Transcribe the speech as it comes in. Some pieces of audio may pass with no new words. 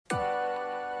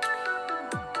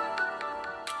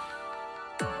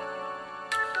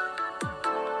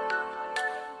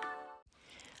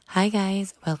Hi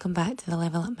guys, welcome back to the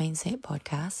Level Up Mindset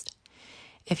podcast.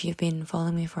 If you've been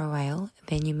following me for a while,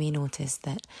 then you may notice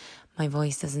that my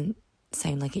voice doesn't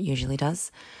sound like it usually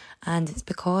does. And it's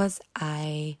because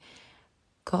I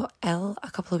got ill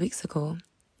a couple of weeks ago,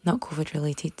 not COVID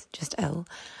related, just ill.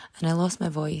 And I lost my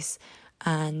voice.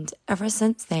 And ever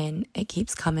since then, it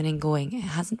keeps coming and going. It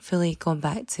hasn't fully gone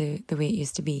back to the way it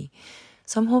used to be.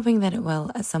 So I'm hoping that it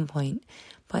will at some point.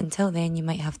 But until then, you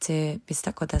might have to be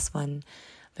stuck with this one,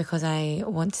 because I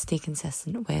want to stay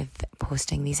consistent with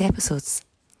posting these episodes.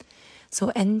 So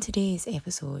in today's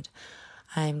episode,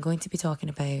 I'm going to be talking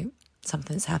about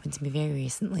something that's happened to me very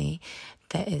recently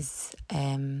that is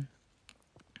going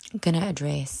to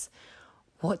address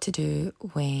what to do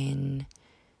when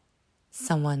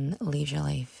someone leaves your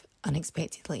life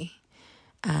unexpectedly,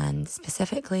 and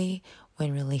specifically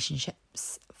when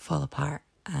relationships fall apart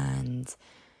and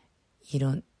you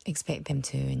don't expect them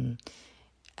to, and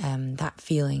that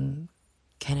feeling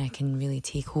kind of can really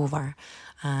take over.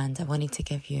 And I wanted to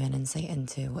give you an insight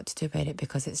into what to do about it,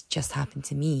 because it's just happened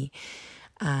to me.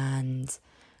 And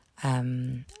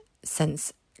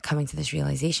since coming to this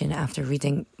realisation after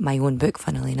reading my own book,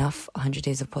 funnily enough, 100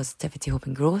 Days of Positivity, Hope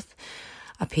and Growth,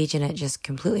 a page in it just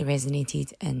completely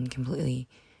resonated and completely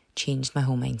changed my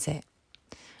whole mindset.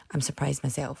 I'm surprised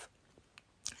myself.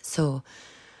 So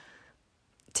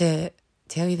to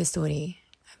tell you the story,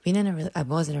 I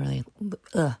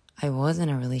was in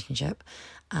a relationship,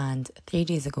 and 3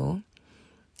 days ago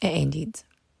it ended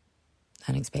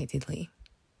unexpectedly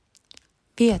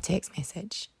via text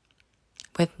message,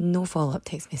 with no follow-up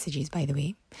text messages, by the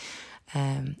way.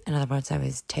 In other words, I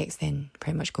was texting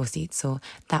pretty much ghosted, so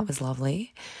that was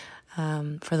lovely.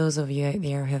 For those of you out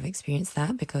there who have experienced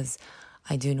that, because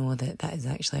I do know that is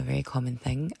actually a very common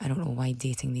thing. I don't know why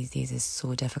dating these days is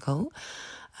so difficult.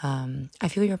 I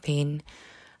feel your pain.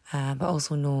 But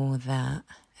also know that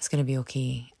it's going to be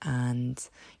okay, and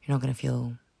you're not going to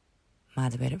feel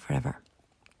mad about it forever.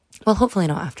 Well, hopefully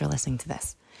not after listening to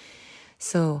this.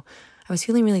 So I was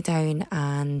feeling really down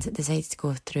and decided to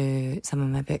go through some of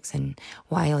my books, and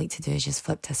what I like to do is just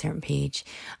flip to a certain page,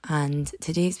 and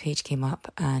today's page came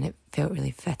up and it felt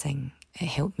really fitting. It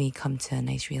helped me come to a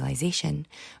nice realisation,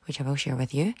 which I will share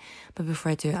with you. But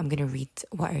before I do, I'm going to read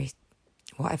what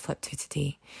I flipped to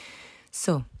today.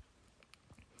 So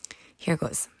here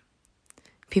goes.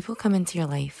 People come into your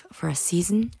life for a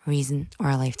season, reason,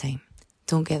 or a lifetime.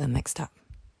 Don't get them mixed up.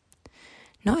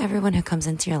 Not everyone who comes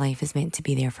into your life is meant to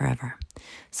be there forever.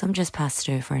 Some just pass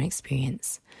through for an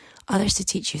experience, others to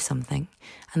teach you something,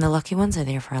 and the lucky ones are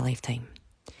there for a lifetime.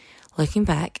 Looking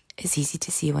back, it's easy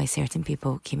to see why certain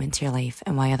people came into your life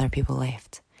and why other people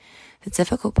left. The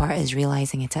difficult part is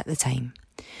realising it at the time.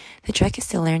 The trick is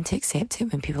to learn to accept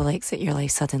it when people exit your life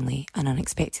suddenly and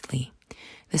unexpectedly.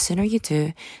 The sooner you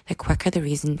do, the quicker the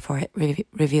reason for it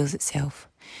reveals itself.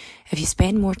 If you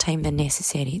spend more time than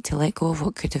necessary to let go of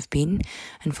what could have been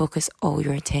and focus all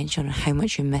your attention on how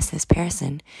much you miss this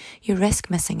person, you risk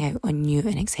missing out on new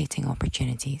and exciting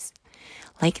opportunities.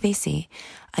 Like they say,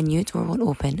 a new door won't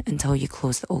open until you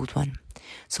close the old one.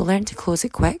 So learn to close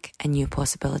it quick and new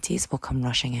possibilities will come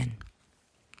rushing in.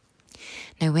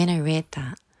 Now, when I read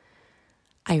that,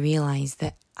 I realised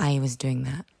that I was doing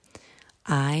that.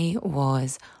 I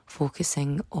was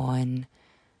focusing on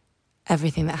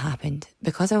everything that happened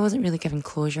because I wasn't really given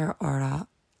closure or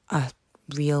a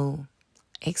real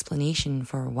explanation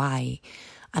for why.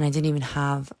 And I didn't even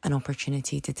have an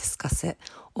opportunity to discuss it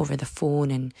over the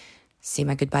phone and say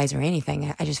my goodbyes or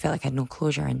anything. I just felt like I had no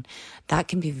closure, and that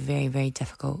can be very, very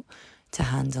difficult to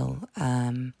handle.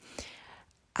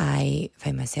 I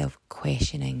found myself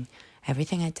questioning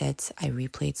everything I did. I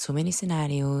replayed so many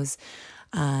scenarios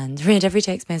and read every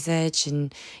text message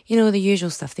and, the usual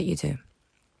stuff that you do.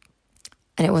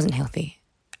 And it wasn't healthy.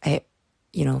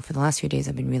 For the last few days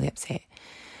I've been really upset.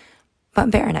 But I'm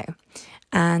better now.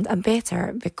 And I'm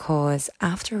better because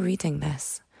after reading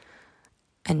this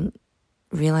and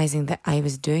realising that I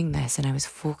was doing this and I was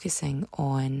focusing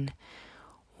on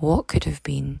what could have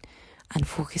been and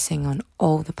focusing on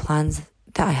all the plans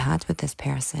that I had with this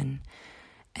person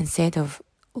instead of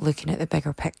looking at the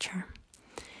bigger picture.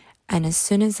 And as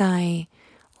soon as I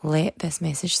let this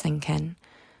message sink in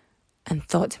and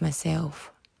thought to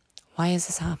myself, why has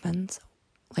this happened?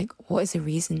 What is the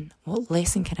reason? What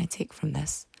lesson can I take from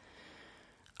this?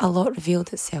 A lot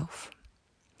revealed itself.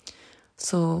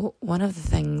 So one of the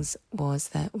things was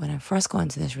that when I first got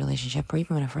into this relationship, or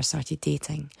even when I first started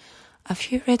dating, a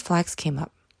few red flags came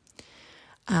up.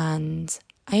 And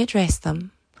I addressed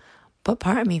them, but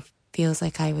part of me feels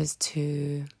like I was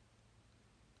too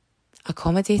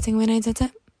accommodating when I did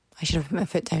it. I should have put my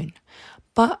foot down.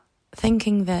 But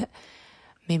thinking that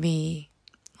maybe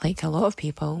like a lot of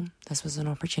people, this was an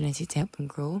opportunity to help them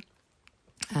grow.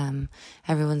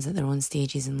 Everyone's at their own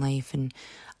stages in life, and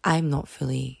I'm not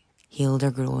fully healed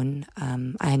or grown.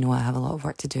 I know I have a lot of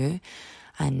work to do,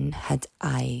 and had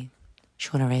I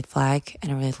shown a red flag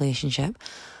in a relationship,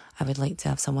 I would like to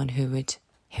have someone who would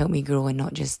help me grow and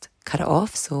not just cut it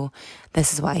off. So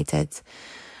this is what I did.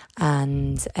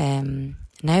 And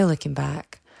now looking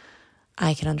back,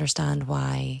 I can understand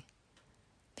why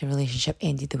the relationship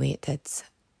ended the way it did,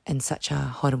 in such a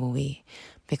horrible way,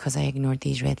 because I ignored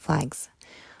these red flags.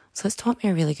 So it's taught me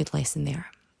a really good lesson there.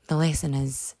 The lesson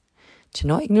is to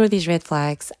not ignore these red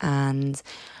flags and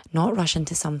not rush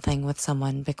into something with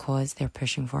someone because they're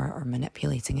pushing for it or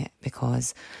manipulating it,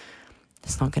 because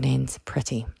it's not going to end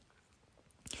pretty.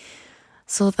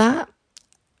 So that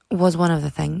was one of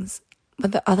the things.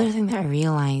 But the other thing that I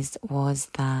realised was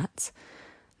that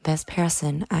this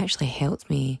person actually helped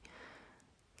me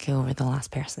get over the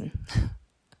last person.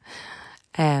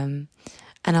 And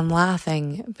I'm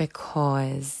laughing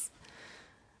because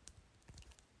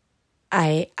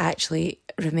I actually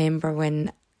remember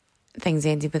when things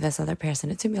ended with this other person,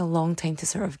 it took me a long time to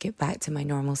sort of get back to my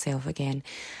normal self again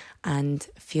and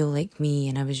feel like me.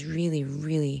 And I was really,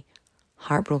 really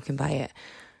heartbroken by it.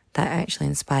 That actually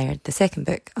inspired the second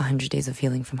book, 100 Days of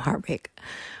Healing from Heartbreak,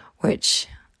 which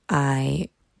I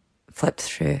flipped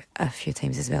through a few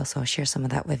times as well. So I'll share some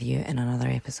of that with you in another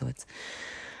episode.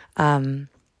 But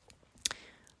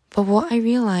what I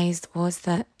realised was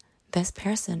that this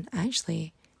person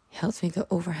actually helped me get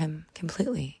over him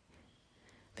completely,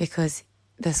 because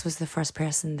this was the first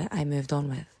person that I moved on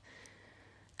with.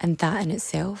 And that in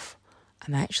itself,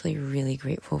 I'm actually really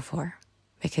grateful for,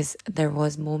 because there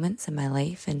was moments in my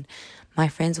life, and my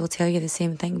friends will tell you the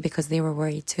same thing because they were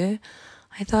worried too.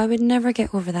 I thought I would never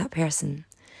get over that person.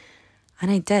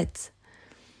 And I did.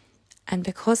 And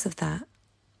because of that,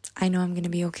 I know I'm going to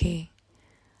be okay.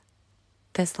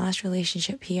 This last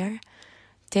relationship here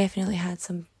definitely had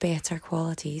some better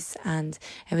qualities, and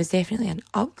it was definitely an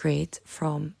upgrade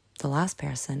from the last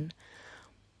person,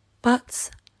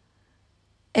 but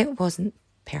it wasn't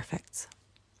perfect.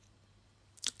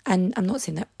 And I'm not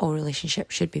saying that all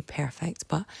relationships should be perfect,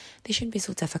 but they shouldn't be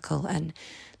so difficult, and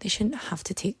they shouldn't have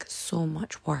to take so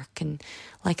much work. And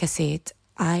like I said,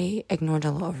 I ignored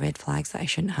a lot of red flags that I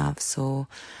shouldn't have, so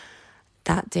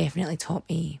that definitely taught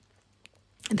me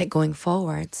that going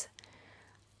forward,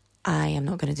 I am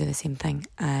not going to do the same thing.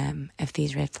 If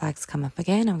these red flags come up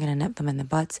again, I'm going to nip them in the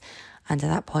bud, and at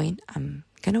that point, I'm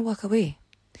going to walk away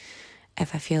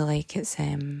if I feel like it's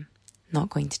not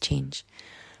going to change.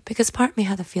 Because part of me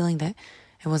had a feeling that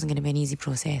it wasn't going to be an easy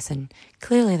process, and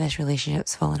clearly this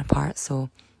relationship's fallen apart,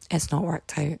 so it's not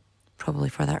worked out, probably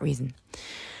for that reason.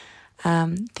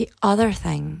 The other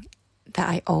thing that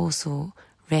I also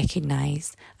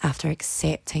recognised after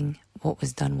accepting what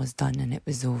was done and it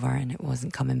was over and it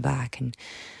wasn't coming back and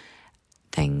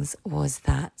things, was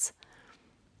that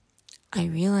I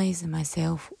realised in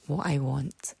myself what I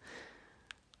want.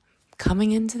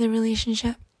 Coming into the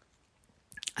relationship,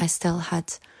 I still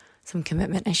had some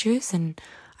commitment issues and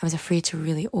I was afraid to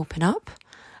really open up,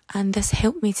 and this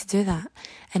helped me to do that,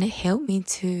 and it helped me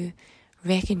to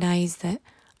recognise that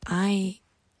I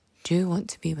do want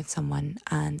to be with someone,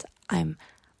 and I'm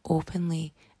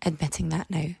openly admitting that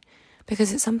now,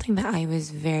 because it's something that I was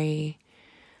very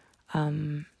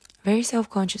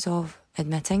self-conscious of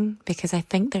admitting, because I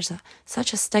think there's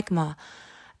such a stigma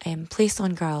placed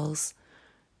on girls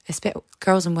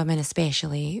and women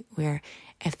especially, where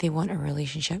if they want a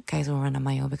relationship, guys will run a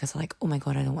mile because they're like, oh my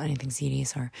God, I don't want anything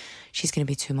serious, or she's going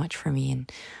to be too much for me.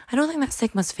 And I don't think that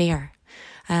stigma's fair.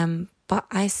 But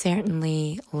I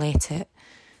certainly let it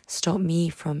stop me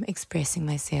from expressing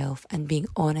myself and being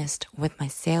honest with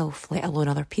myself, let alone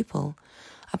other people,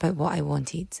 about what I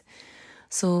wanted.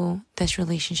 So this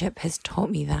relationship has taught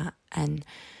me that and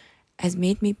has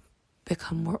made me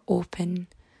become more open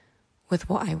with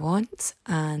what I want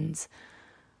and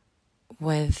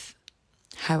with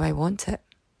how I want it.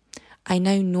 I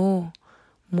now know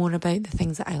more about the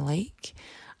things that I like,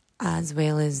 as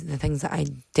well as the things that I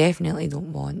definitely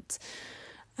don't want.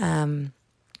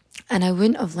 And I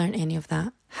wouldn't have learned any of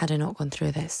that had I not gone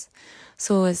through this.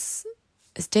 So as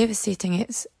devastating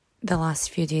as the last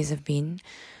few days have been,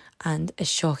 and as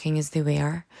shocking as they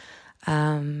were,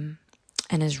 and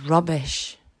as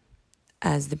rubbish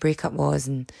as the breakup was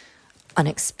and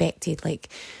unexpected, like,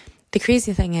 the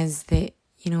crazy thing is that,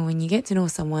 you know, when you get to know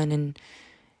someone and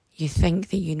you think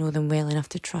that you know them well enough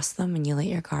to trust them and you let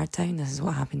your guard down, this is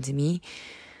what happened to me,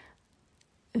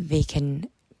 they can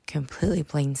completely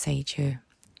blindside you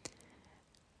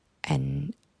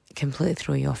and completely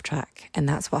throw you off track. And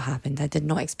that's what happened. I did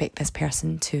not expect this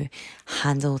person to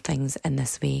handle things in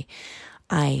this way.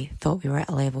 I thought we were at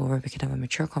a level where we could have a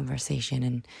mature conversation,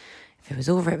 and if it was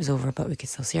over, but we could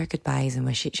still say our goodbyes and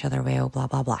wish each other well, blah,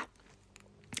 blah, blah.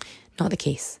 Not the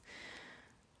case.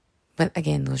 But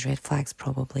again, those red flags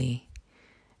probably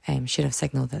should have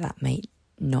signalled that might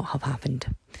not have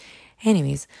happened.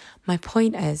 Anyways, my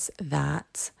point is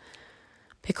that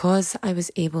because I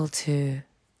was able to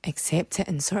accept it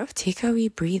and sort of take a wee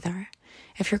breather,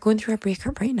 if you're going through a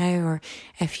breakup right now, or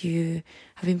if you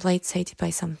have been blindsided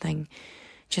by something,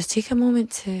 just take a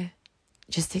moment to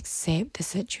just accept the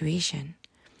situation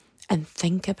and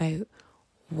think about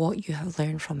what you have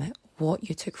learned from it, what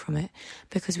you took from it,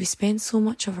 because we spend so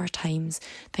much of our times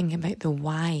thinking about the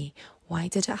why. Why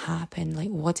did it happen? Like,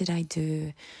 what did I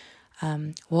do?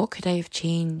 What could I have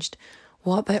changed?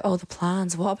 What about all the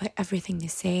plans? What about everything they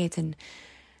said? And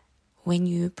when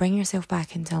you bring yourself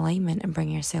back into alignment and bring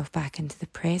yourself back into the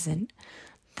present,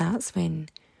 that's when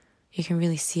you can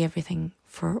really see everything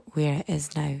for where it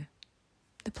is now.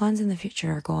 The plans in the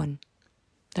future are gone.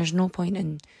 There's no point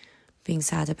in being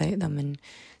sad about them and,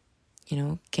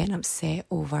 getting upset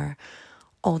over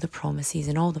all the promises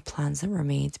and all the plans that were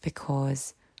made,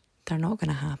 because they're not going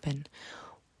to happen.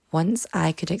 Once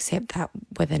I could accept that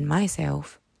within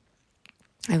myself,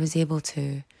 I was able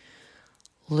to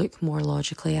look more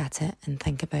logically at it and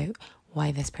think about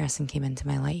why this person came into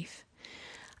my life.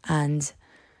 And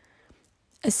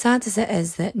as sad as it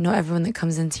is that not everyone that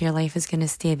comes into your life is going to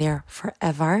stay there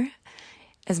forever,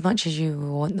 as much as you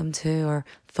want them to or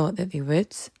thought that they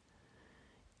would,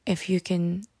 if you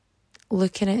can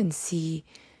look at it and see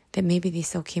that maybe they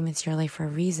still came into your life for a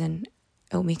reason,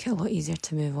 it'll make it a lot easier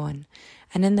to move on.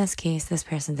 And in this case, this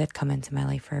person did come into my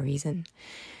life for a reason.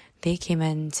 They came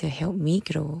in to help me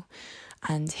grow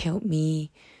and help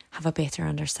me have a better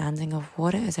understanding of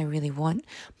what it is I really want,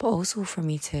 but also for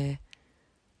me to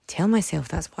tell myself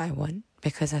that's what I want,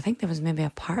 because I think there was maybe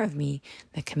a part of me,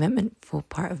 the commitmentful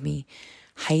part of me,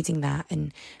 hiding that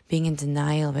and being in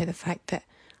denial about the fact that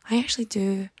I actually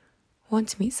do want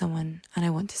to meet someone and I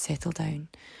want to settle down,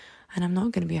 and I'm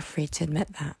not going to be afraid to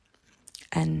admit that.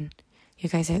 And you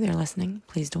guys out there listening,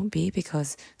 please don't be,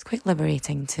 because it's quite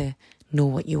liberating to know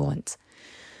what you want.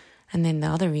 And then the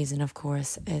other reason, of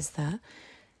course, is that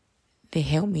they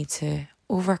helped me to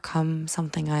overcome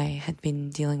something I had been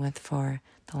dealing with for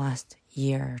the last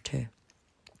year or two.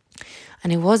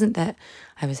 And it wasn't that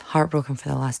I was heartbroken for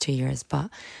the last 2 years, but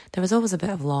there was always a bit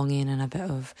of longing and a bit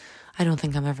of, I don't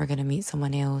think I'm ever going to meet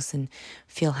someone else and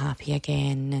feel happy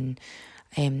again,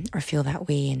 and or feel that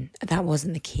way, and that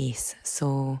wasn't the case.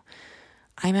 So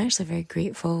I'm actually very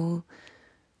grateful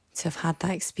to have had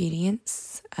that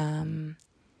experience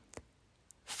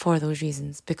for those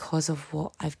reasons, because of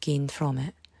what I've gained from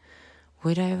it.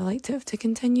 Would I have liked it to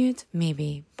continued?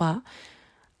 Maybe, but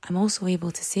I'm also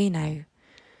able to say now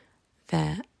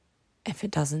that if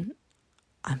it doesn't,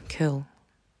 I'm cool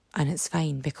and it's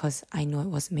fine, because I know it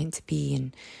wasn't meant to be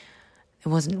and it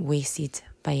wasn't wasted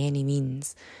by any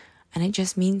means. And it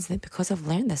just means that because I've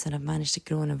learnt this and I've managed to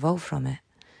grow and evolve from it,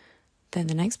 then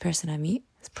the next person I meet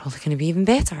is probably going to be even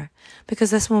better,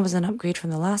 because this one was an upgrade from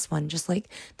the last one, just like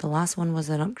the last one was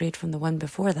an upgrade from the one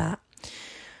before that.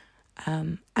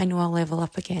 I know I'll level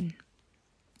up again.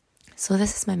 So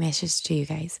this is my message to you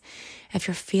guys. If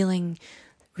you're feeling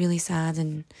really sad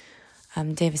and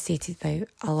devastated about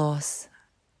a loss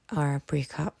or a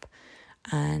breakup,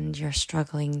 and you're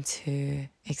struggling to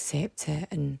accept it,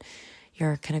 and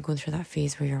you're kind of going through that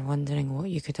phase where you're wondering what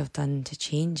you could have done to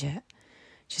change it,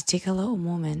 just take a little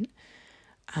moment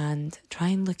and try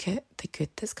and look at the good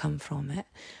that's come from it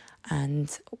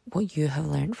and what you have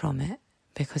learned from it,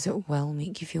 because it will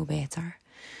make you feel better.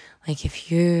 Like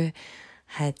if you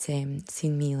had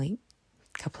seen me like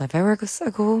a couple of hours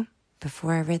ago,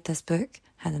 before I read this book,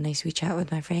 had a nice wee chat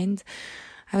with my friend,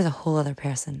 I was a whole other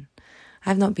person.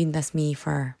 I've not been this me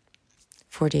for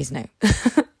 4 days now.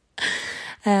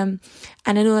 And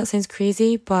I know that sounds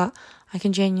crazy, but I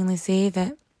can genuinely say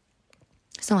that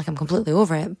it's not like I'm completely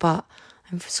over it, but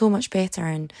I'm so much better,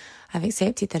 and I've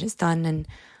accepted that it's done and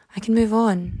I can move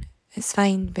on. It's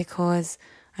fine, because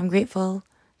I'm grateful.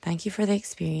 Thank you for the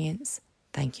experience.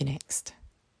 Thank you, next.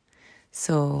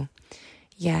 So,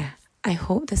 yeah, I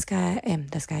hope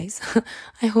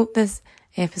I hope this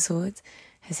episode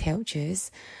has helped you.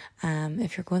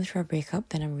 If you're going through a breakup,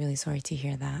 then I'm really sorry to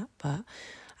hear that, but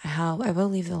I will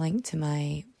leave the link to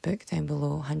my book down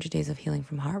below, 100 Days of Healing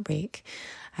from Heartbreak.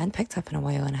 I hadn't picked up in a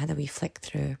while and I had a wee flick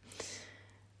through.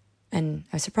 And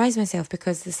I surprised myself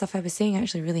because the stuff I was saying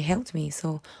actually really helped me.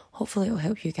 So hopefully it'll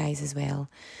help you guys as well.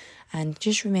 And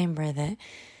just remember that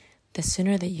the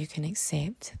sooner that you can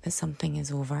accept that something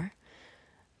is over,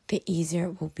 the easier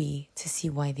it will be to see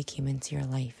why they came into your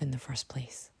life in the first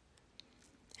place.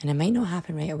 And it might not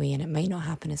happen right away, and it might not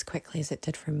happen as quickly as it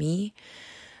did for me.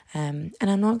 And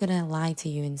I'm not going to lie to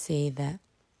you and say that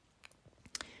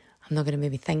I'm not going to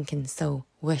maybe think and still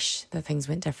wish that things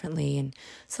went differently, and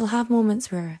still have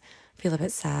moments where I feel a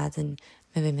bit sad and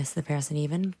maybe miss the person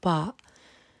even, but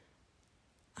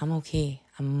I'm okay.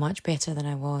 I'm much better than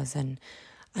I was, and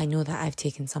I know that I've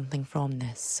taken something from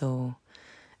this, so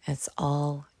it's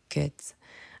all good.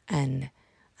 And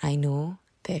I know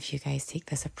that if you guys take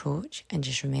this approach and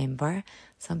just remember,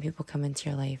 some people come into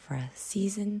your life for a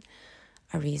season,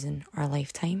 a reason, or a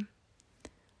lifetime.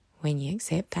 When you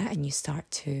accept that and you start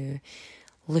to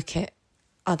look at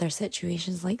other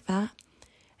situations like that,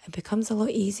 it becomes a lot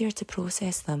easier to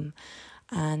process them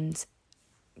and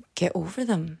get over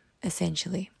them,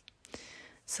 essentially.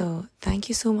 So thank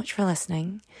you so much for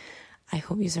listening. I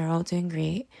hope you are all doing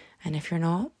great. And if you're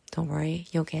not, don't worry,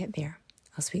 you'll get there.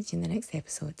 I'll speak to you in the next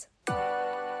episode.